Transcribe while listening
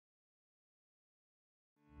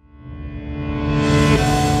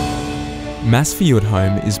Mass for You at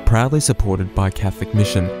Home is proudly supported by Catholic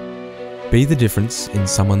Mission. Be the difference in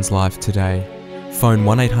someone's life today. Phone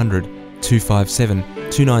 1800 257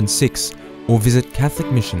 296 or visit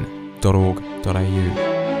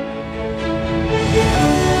catholicmission.org.au.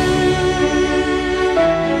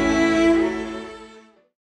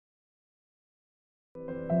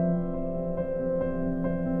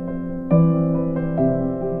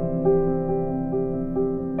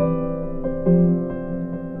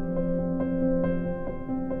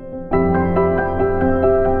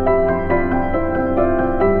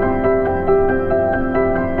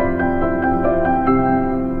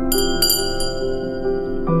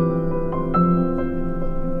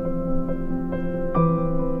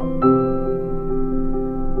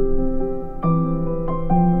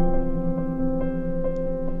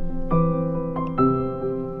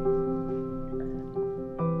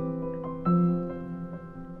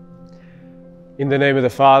 In the name of the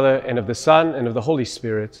Father, and of the Son, and of the Holy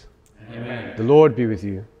Spirit. Amen. The Lord be with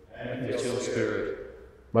you. And with your spirit.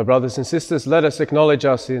 My brothers and sisters, let us acknowledge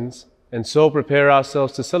our sins, and so prepare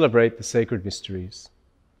ourselves to celebrate the sacred mysteries.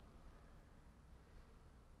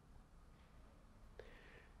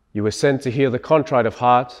 You were sent to heal the contrite of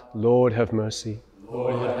heart. Lord, have mercy.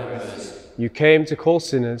 Lord, have mercy. You came to call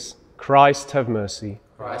sinners. Christ, have mercy.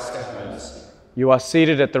 Christ, have mercy. You are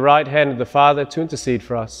seated at the right hand of the Father to intercede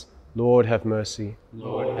for us. Lord, have mercy.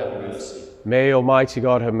 Lord, have mercy. May Almighty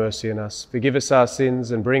God have mercy on us, forgive us our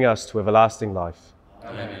sins, and bring us to everlasting life.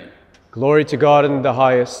 Amen. Glory to God in the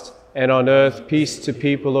highest, and on earth peace to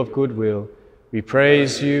people of good will. We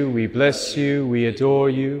praise you, we bless you, we adore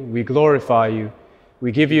you, we glorify you.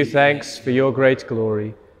 We give you thanks for your great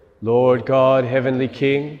glory. Lord God, heavenly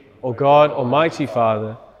King, O God, Almighty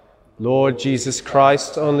Father, Lord Jesus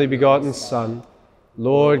Christ, only begotten Son,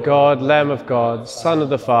 Lord God, Lamb of God, Son of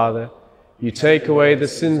the Father, you take away the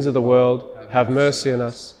sins of the world, have mercy on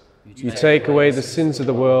us. You take away the sins of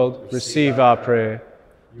the world, receive our prayer.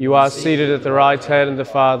 You are seated at the right hand of the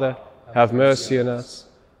Father, have mercy on us.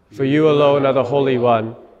 For you alone are the Holy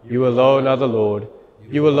One, you alone are the Lord,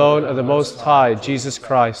 you alone are the Most High, Jesus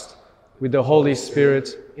Christ, with the Holy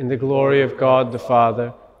Spirit, in the glory of God the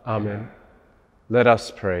Father. Amen. Let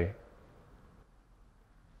us pray.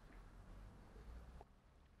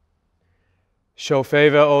 Show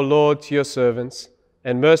favor, O Lord, to your servants,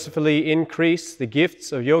 and mercifully increase the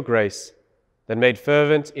gifts of your grace, that made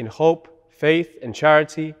fervent in hope, faith, and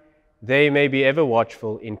charity, they may be ever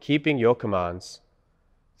watchful in keeping your commands.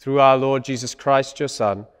 Through our Lord Jesus Christ, your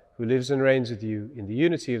Son, who lives and reigns with you in the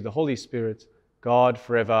unity of the Holy Spirit, God,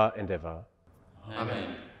 forever and ever.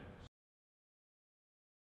 Amen.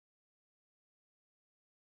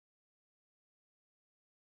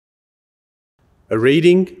 A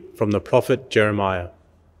reading from the prophet Jeremiah.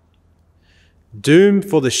 Doom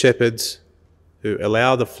for the shepherds who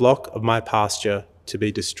allow the flock of my pasture to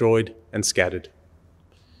be destroyed and scattered.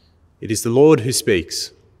 It is the Lord who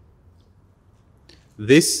speaks.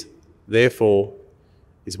 This, therefore,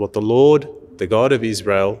 is what the Lord, the God of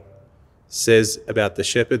Israel, says about the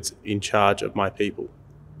shepherds in charge of my people.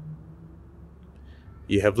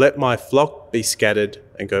 You have let my flock be scattered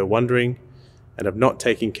and go wandering, and have not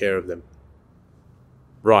taken care of them.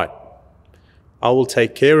 Right, I will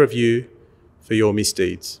take care of you for your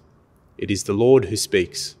misdeeds. It is the Lord who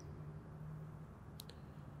speaks.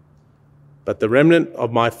 But the remnant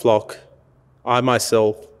of my flock, I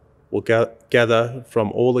myself will gather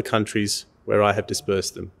from all the countries where I have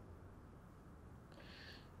dispersed them,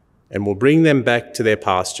 and will bring them back to their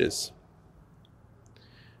pastures.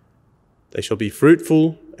 They shall be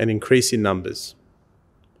fruitful and increase in numbers.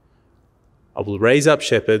 I will raise up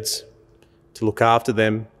shepherds to look after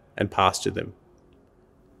them and pasture them.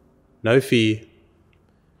 No fear,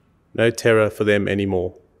 no terror for them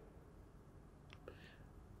anymore.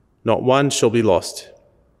 Not one shall be lost.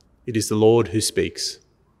 It is the Lord who speaks.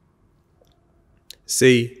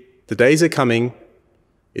 See, the days are coming,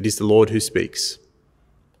 it is the Lord who speaks,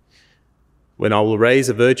 when I will raise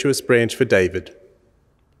a virtuous branch for David,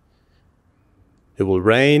 who will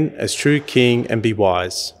reign as true king and be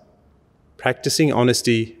wise, practicing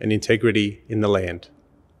honesty and integrity in the land.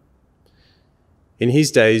 In his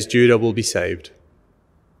days, Judah will be saved,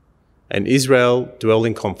 and Israel dwell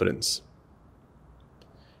in confidence.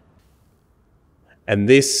 And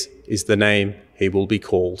this is the name he will be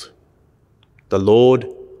called, the Lord,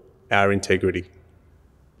 our integrity.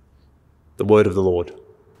 The word of the Lord.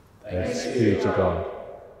 Thanks be to God.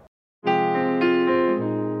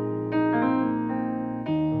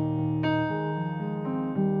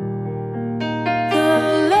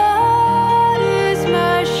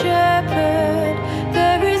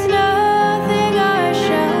 There is nothing I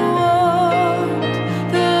shall want.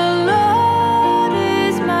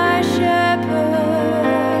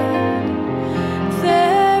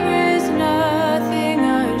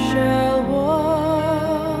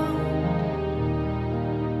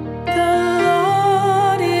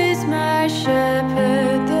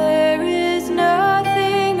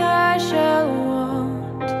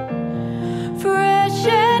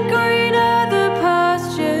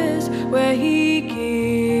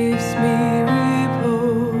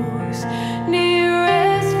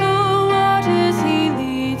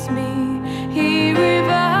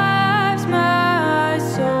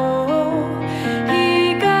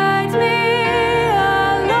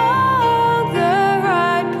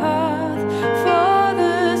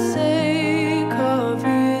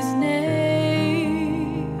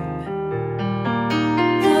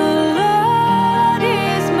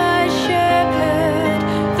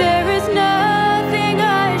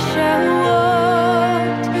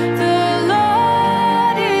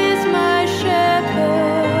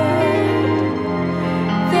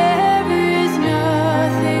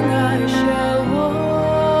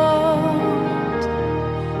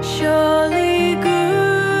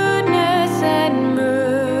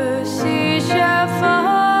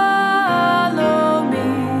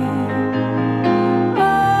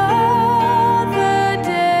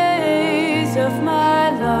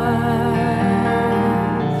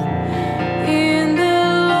 In the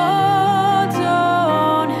Lord's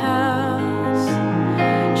own house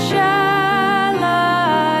shall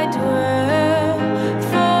I dwell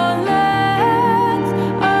for length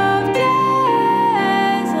of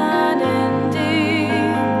days unending,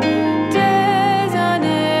 days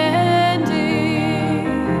unending.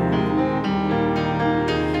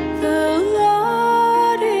 The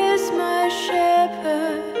Lord is my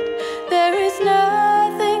shepherd, there is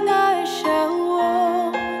nothing I shall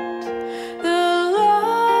want. The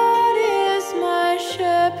Lord is my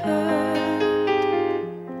shepherd,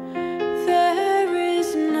 there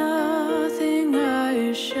is nothing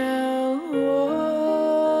I shall want.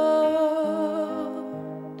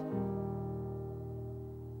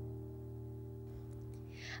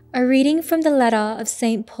 A reading from the letter of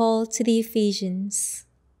St. Paul to the Ephesians.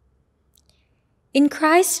 In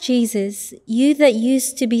Christ Jesus, you that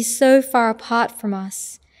used to be so far apart from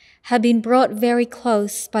us have been brought very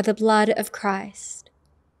close by the blood of Christ.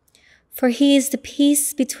 For he is the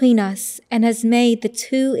peace between us and has made the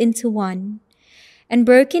two into one, and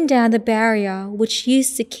broken down the barrier which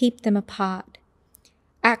used to keep them apart,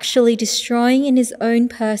 actually destroying in his own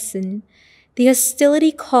person the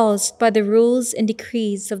hostility caused by the rules and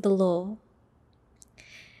decrees of the law.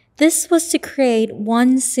 This was to create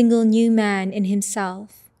one single new man in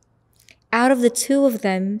himself, out of the two of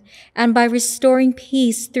them, and by restoring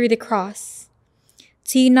peace through the cross,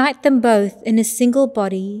 to unite them both in a single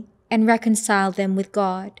body and reconcile them with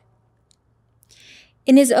God.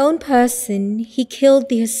 In his own person, he killed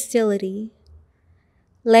the hostility.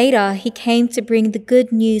 Later, he came to bring the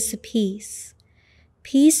good news of peace.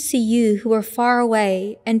 Peace to you who are far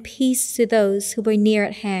away, and peace to those who are near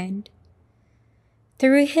at hand.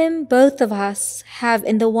 Through him, both of us have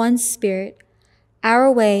in the one Spirit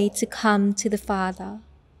our way to come to the Father.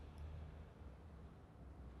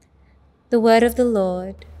 The word of the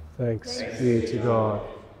Lord. Thanks be to God.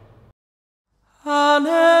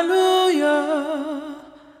 Alleluia,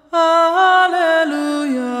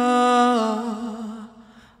 alleluia,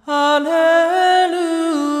 alleluia.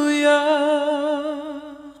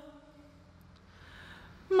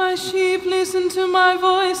 My sheep listen to my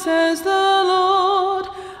voice, says the Lord.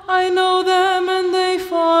 I know them and they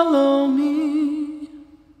follow me.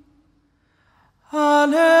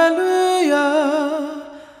 Alleluia,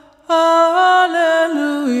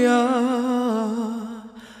 alleluia,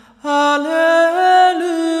 alleluia.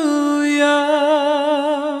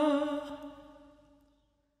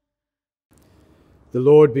 The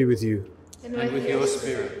Lord be with you. And with your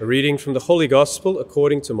spirit. A reading from the Holy Gospel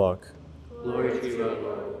according to Mark. Glory to you, O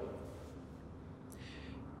Lord.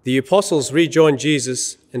 The apostles rejoined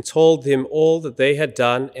Jesus and told him all that they had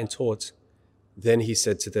done and taught. Then he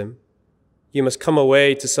said to them, "You must come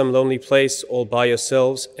away to some lonely place all by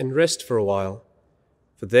yourselves and rest for a while."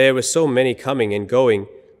 For there were so many coming and going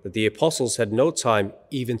that the apostles had no time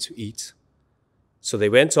even to eat. So they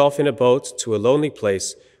went off in a boat to a lonely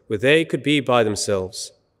place where they could be by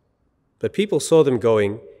themselves. But people saw them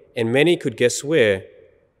going, and many could guess where,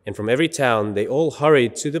 and from every town they all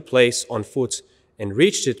hurried to the place on foot and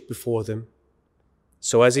reached it before them.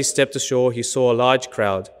 So as he stepped ashore, he saw a large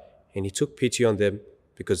crowd, and he took pity on them,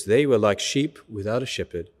 because they were like sheep without a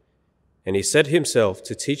shepherd. And he set himself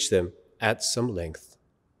to teach them at some length.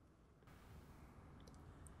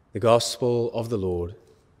 The Gospel of the Lord.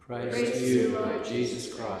 Praise to you, Lord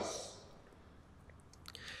Jesus Christ.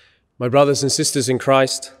 My brothers and sisters in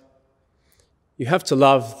Christ, you have to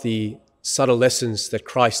love the subtle lessons that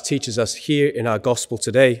Christ teaches us here in our Gospel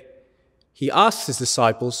today. He asks his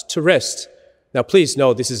disciples to rest. Now, please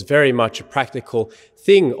know this is very much a practical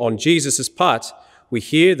thing on Jesus' part. We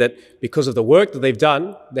hear that because of the work that they've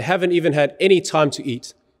done, they haven't even had any time to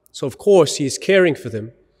eat. So, of course, he is caring for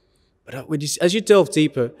them. But as you delve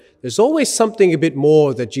deeper, there's always something a bit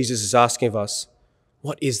more that Jesus is asking of us.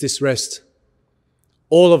 What is this rest?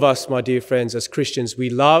 All of us, my dear friends, as Christians, we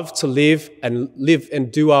love to live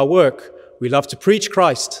and do our work. We love to preach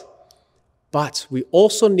Christ. But we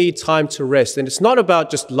also need time to rest. And it's not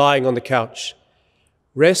about just lying on the couch.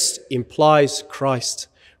 Rest implies Christ.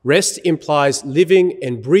 Rest implies living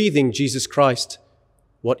and breathing Jesus Christ.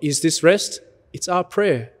 What is this rest? It's our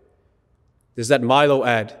prayer. There's that Milo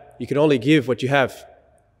ad. You can only give what you have.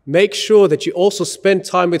 Make sure that you also spend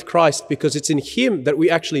time with Christ, because it's in him that we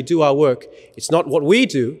actually do our work. It's not what we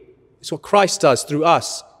do. It's what Christ does through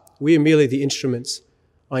us. We are merely the instruments.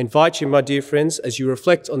 I invite you, my dear friends, as you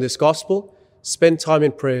reflect on this gospel, spend time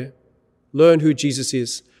in prayer. Learn who Jesus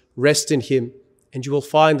is. Rest in him. And you will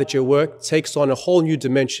find that your work takes on a whole new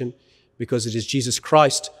dimension, because it is Jesus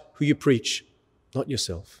Christ who you preach, not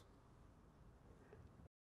yourself.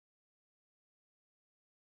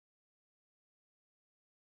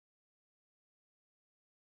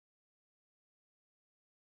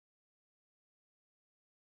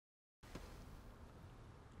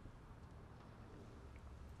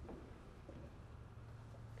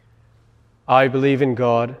 I believe in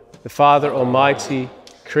God, the Father Almighty,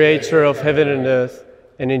 creator of heaven and earth,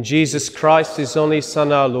 and in Jesus Christ, his only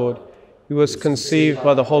Son, our Lord, who was conceived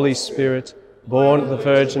by the Holy Spirit, born of the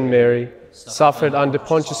Virgin Mary, suffered under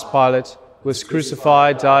Pontius Pilate, was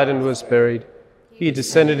crucified, died, and was buried. He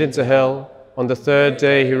descended into hell. On the third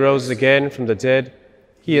day he rose again from the dead.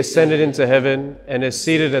 He ascended into heaven and is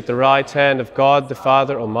seated at the right hand of God the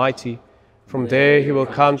Father Almighty. From there he will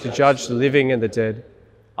come to judge the living and the dead.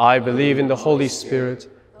 I believe in the Holy Spirit,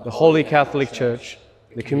 the Holy Catholic Church,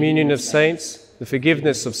 the communion of saints, the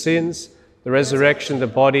forgiveness of sins, the resurrection of the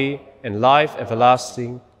body, and life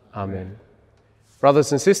everlasting. Amen.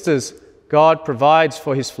 Brothers and sisters, God provides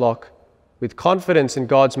for his flock. With confidence in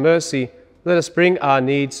God's mercy, let us bring our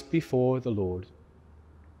needs before the Lord.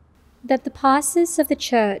 That the pastors of the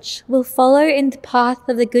Church will follow in the path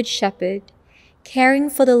of the Good Shepherd, caring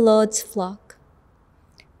for the Lord's flock.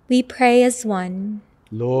 We pray as one.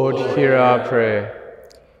 Lord, hear our prayer.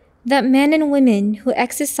 That men and women who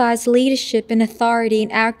exercise leadership and authority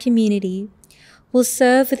in our community will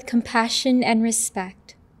serve with compassion and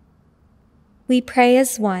respect. We pray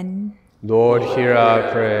as one. Lord, hear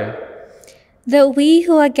our prayer. That we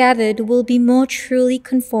who are gathered will be more truly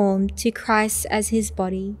conformed to Christ as his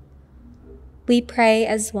body. We pray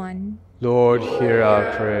as one. Lord, hear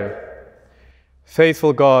our prayer.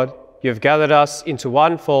 Faithful God, you have gathered us into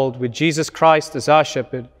one fold with Jesus Christ as our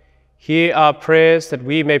shepherd. Hear our prayers that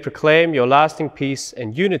we may proclaim your lasting peace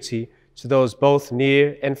and unity to those both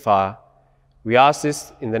near and far. We ask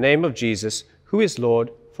this in the name of Jesus, who is Lord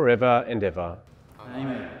forever and ever.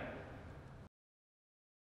 Amen.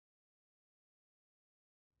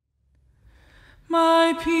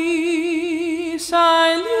 My peace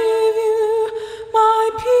I leave you, my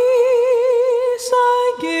peace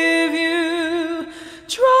I give you.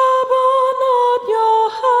 Trouble not your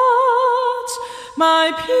hearts,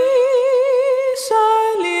 my peace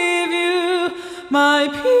I leave you, my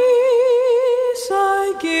peace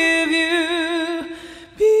I give you.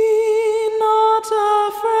 Be not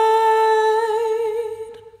afraid.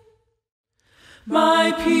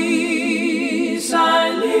 My peace I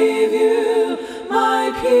leave you,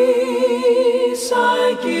 my peace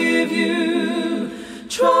I give you.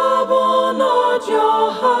 Trouble not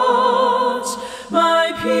your hearts,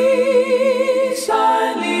 my peace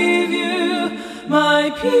I leave you, my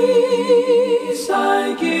peace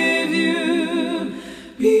I give you.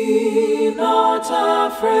 Be not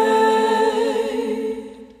afraid.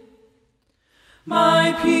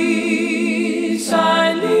 My peace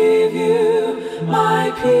I leave you,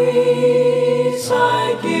 my peace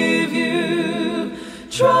I give you.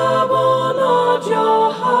 Trouble not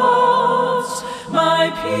your hearts, my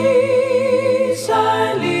peace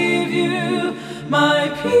I leave you, my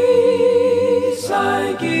peace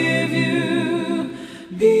I give you.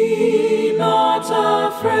 Be not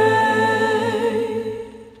afraid.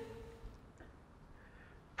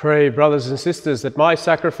 Pray, brothers and sisters, that my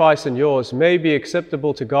sacrifice and yours may be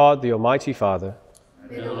acceptable to God, the Almighty Father.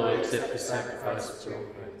 May the Lord accept the sacrifice of your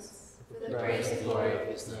praise, for the praise and glory of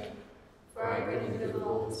his name, for our good and good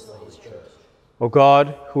of his church. O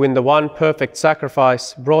God, who in the one perfect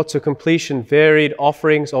sacrifice brought to completion varied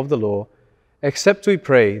offerings of the law, accept, we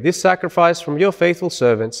pray, this sacrifice from your faithful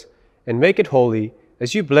servants, and make it holy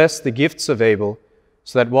as you bless the gifts of Abel,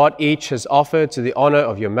 so that what each has offered to the honor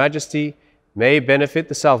of your majesty may benefit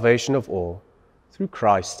the salvation of all. Through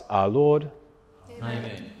Christ our Lord.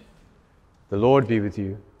 Amen. The Lord be with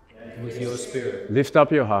you. And with your spirit. Lift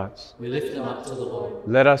up your hearts. We lift them up to the Lord.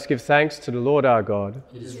 Let us give thanks to the Lord our God.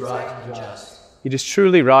 It is right and just. It is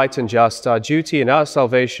truly right and just, our duty and our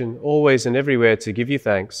salvation, always and everywhere to give you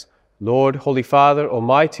thanks, Lord, Holy Father,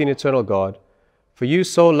 Almighty and eternal God. For you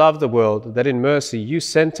so loved the world that in mercy you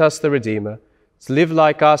sent us the Redeemer, to live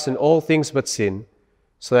like us in all things but sin,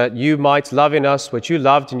 so that you might love in us what you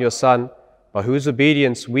loved in your Son, by whose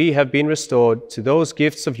obedience we have been restored to those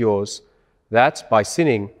gifts of yours, that by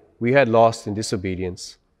sinning we had lost in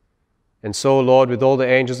disobedience. And so, Lord, with all the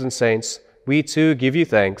angels and saints, we too give you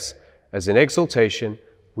thanks, as in exaltation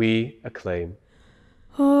we acclaim.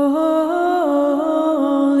 Holy,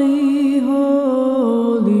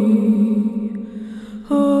 holy,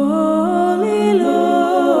 holy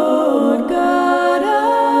Lord God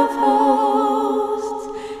of hosts,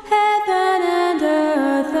 heaven and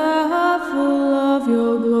earth are full of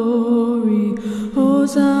your glory.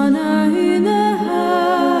 Hosanna in the highest.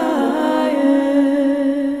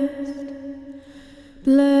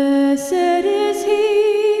 Blessed is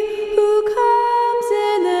he who comes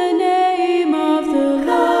in the name of the Lord.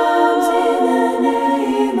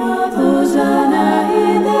 Hosanna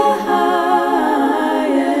in the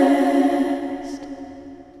highest.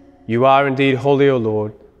 You are indeed holy, O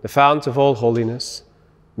Lord, the fount of all holiness.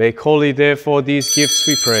 Make holy, therefore, these gifts,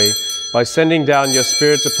 we pray, by sending down your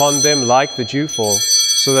Spirit upon them like the dewfall,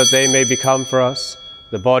 so that they may become for us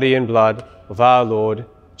the body and blood of our Lord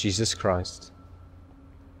Jesus Christ.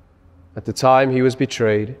 At the time he was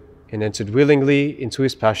betrayed and entered willingly into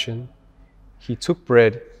his passion, he took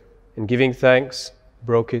bread and, giving thanks,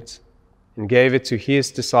 broke it and gave it to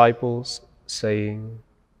his disciples, saying,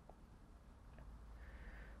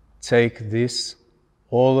 "Take this,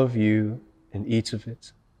 all of you, and eat of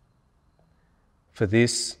it. For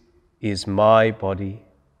this is my body,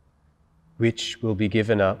 which will be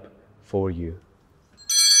given up for you."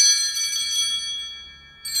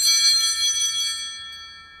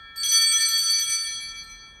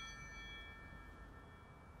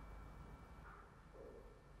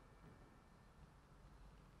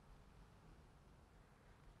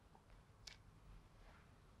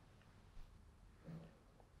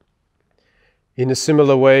 In a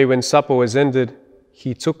similar way, when supper was ended,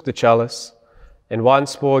 he took the chalice, and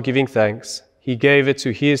once more giving thanks, he gave it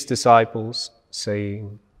to his disciples,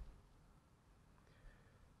 saying,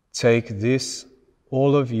 "Take this,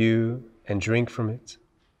 all of you, and drink from it.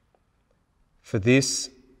 For this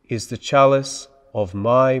is the chalice of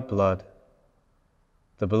my blood,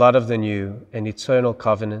 the blood of the new and eternal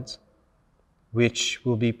covenant, which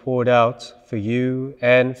will be poured out for you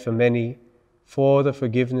and for many for the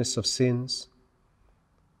forgiveness of sins.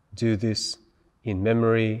 Do this in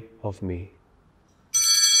memory of me."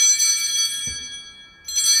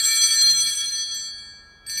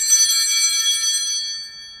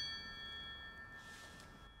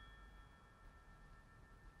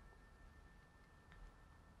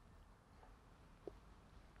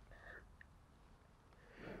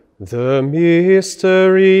 The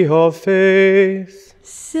mystery of faith.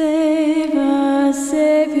 Save us,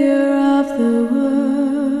 Saviour of the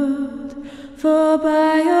world, for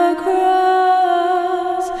by your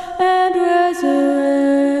cross and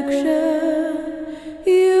resurrection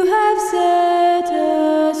you have set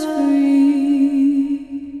us free.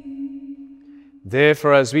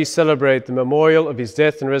 Therefore, as we celebrate the memorial of his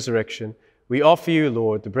death and resurrection, we offer you,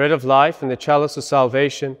 Lord, the bread of life and the chalice of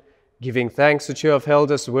salvation, giving thanks that you have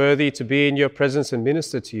held us worthy to be in your presence and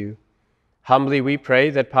minister to you. Humbly we pray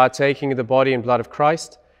that, partaking of the body and blood of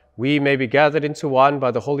Christ, we may be gathered into one by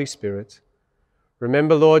the Holy Spirit.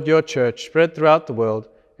 Remember, Lord, your church spread throughout the world,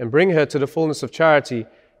 and bring her to the fullness of charity,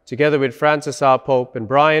 together with Francis our Pope and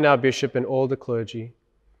Brian our Bishop and all the clergy.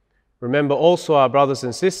 Remember also our brothers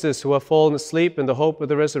and sisters who have fallen asleep in the hope of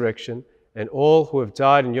the resurrection, and all who have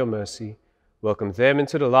died in your mercy. Welcome them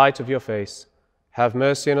into the light of your face. Have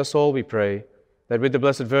mercy on us all, we pray, that with the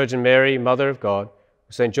Blessed Virgin Mary, Mother of God,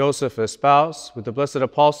 with Saint Joseph, her spouse, with the blessed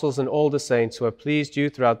apostles and all the saints who have pleased you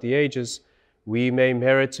throughout the ages, we may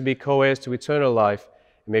merit to be co-heirs to eternal life,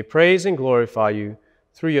 and may praise and glorify you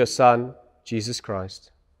through your Son, Jesus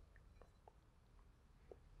Christ.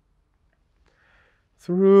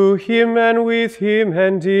 Through him and with him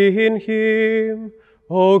and in him,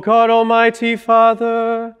 O God, Almighty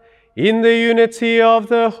Father, in the unity of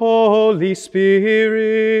the Holy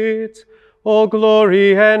Spirit, all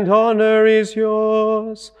glory and honor is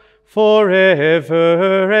yours,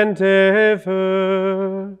 forever and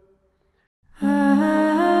ever.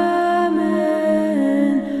 Amen.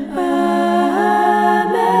 Amen. Amen.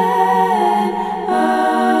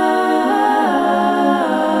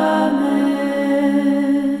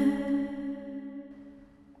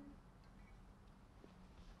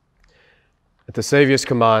 At the Saviour's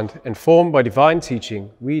command, and formed by divine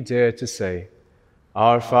teaching, we dare to say,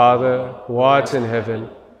 Our Father, who art in heaven,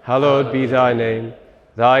 hallowed be thy name.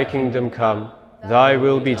 Thy kingdom come, thy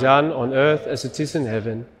will be done on earth as it is in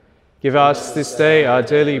heaven. Give us this day our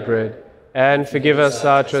daily bread, and forgive us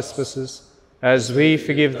our trespasses, as we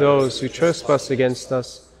forgive those who trespass against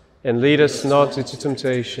us. And lead us not into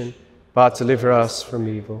temptation, but deliver us from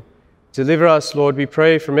evil. Deliver us, Lord, we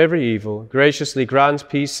pray, from every evil. Graciously grant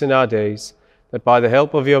peace in our days, that by the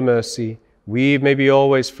help of your mercy we may be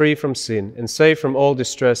always free from sin and safe from all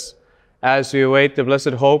distress, as we await the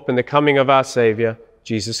blessed hope and the coming of our Saviour,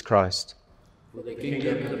 Jesus Christ. For the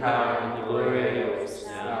kingdom, the power, and the glory are yours,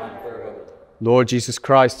 now and forever. Lord Jesus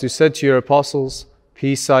Christ, who said to your apostles,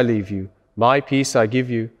 Peace I leave you, my peace I give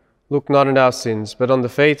you, look not on our sins, but on the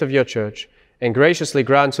faith of your church, and graciously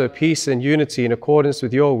grant her peace and unity in accordance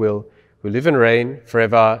with your will, who live and reign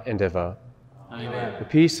forever and ever. Amen. The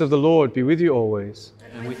peace of the Lord be with you always.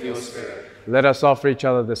 And with your spirit. Let us offer each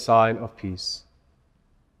other the sign of peace.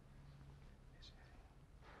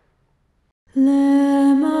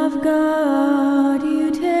 Lamb of God,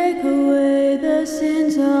 you take away the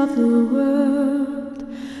sins of the world.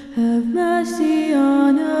 mercy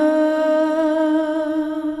on us.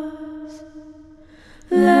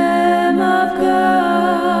 Lamb of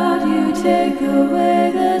God, you take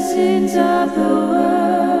away the sins of the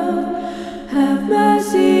world, have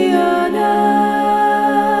mercy on us.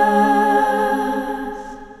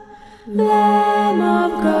 Lamb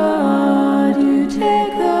of God, you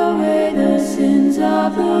take away the sins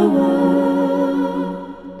of the world.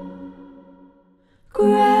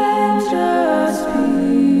 Grant us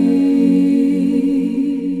peace.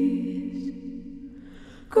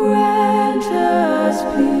 Grant us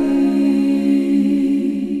peace.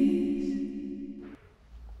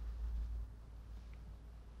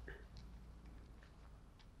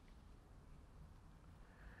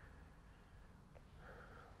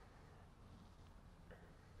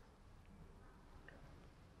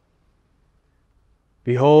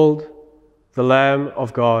 Behold the Lamb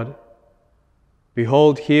of God.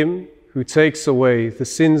 Behold him who takes away the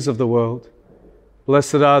sins of the world.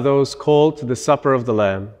 Blessed are those called to the supper of the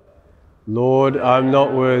Lamb. Lord, I am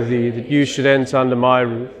not worthy that you should enter under my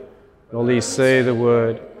roof. Only say the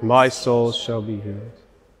word, my soul shall be healed.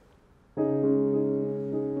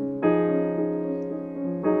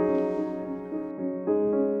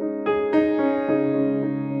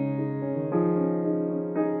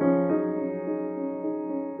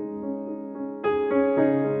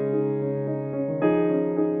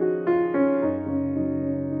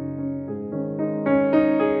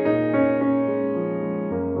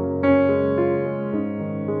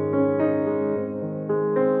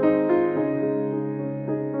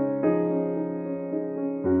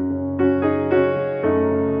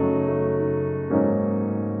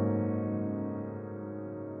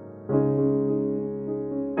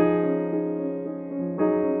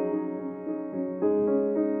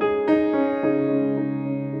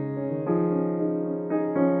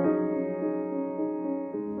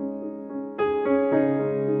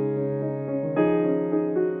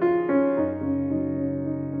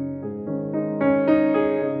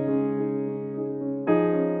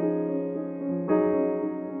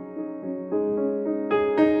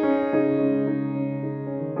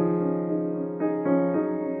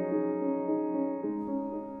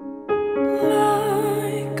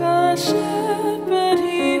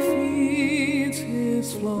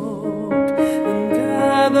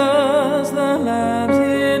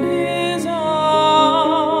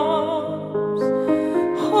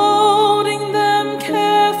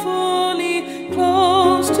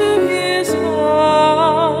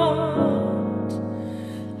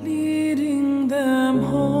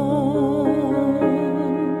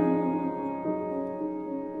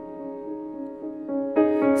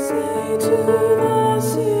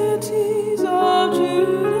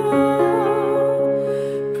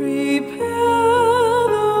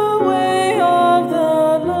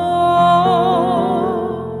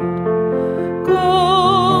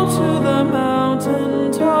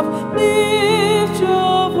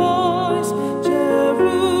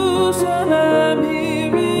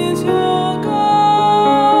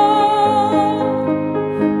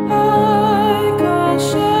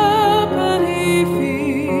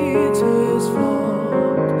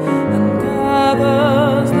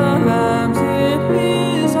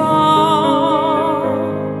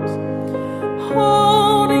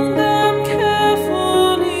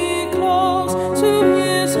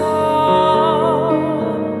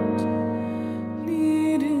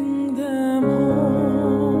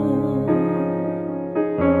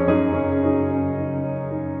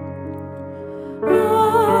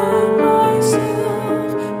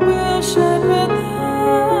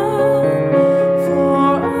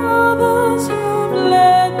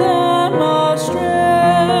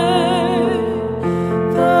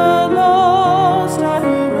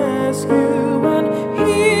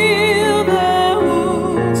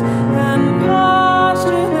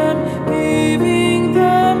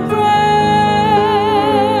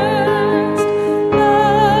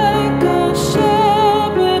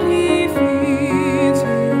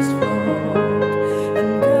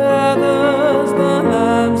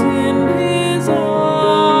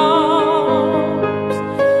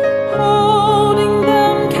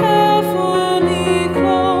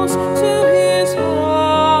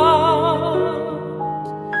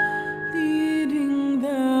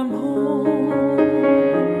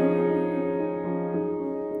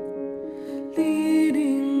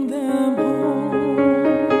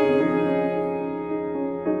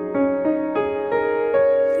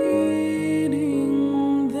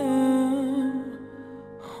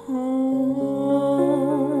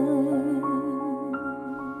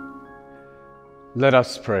 Let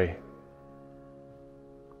us pray.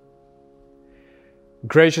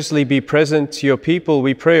 Graciously be present to your people,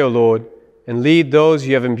 we pray, O Lord, and lead those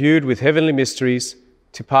you have imbued with heavenly mysteries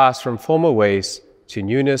to pass from former ways to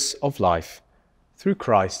newness of life. Through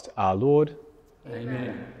Christ our Lord.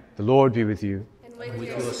 Amen. The Lord be with you. And with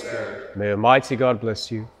your spirit. May Almighty God bless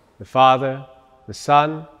you, the Father, the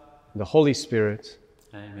Son, and the Holy Spirit.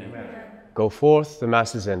 Amen. Go forth, the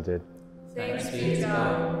Mass is ended. Thanks be to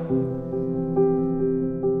God.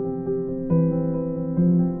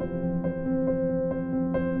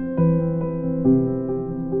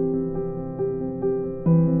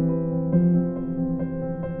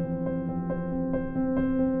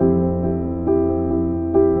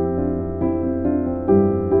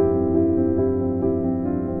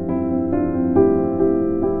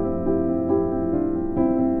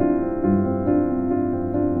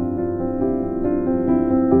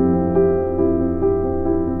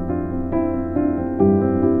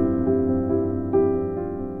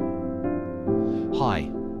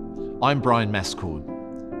 Hi, I'm Brian Mascord.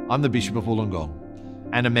 I'm the Bishop of Wollongong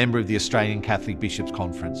and a member of the Australian Catholic Bishops'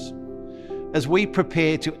 Conference. As we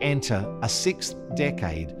prepare to enter a 6th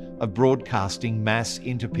decade of broadcasting Mass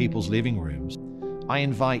into people's living rooms, I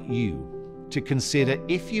invite you to consider,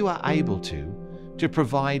 if you are able to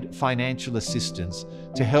provide financial assistance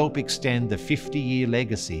to help extend the 50-year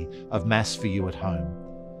legacy of Mass for You at Home,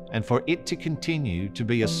 and for it to continue to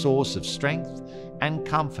be a source of strength and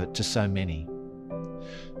comfort to so many.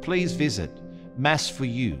 Please visit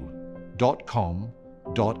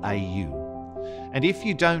massforyou.com.au. And if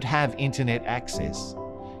you don't have internet access,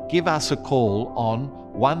 give us a call on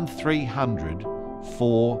 1300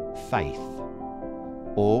 4FAITH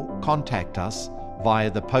or contact us via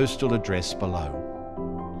the postal address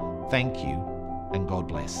below. Thank you and God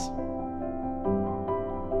bless.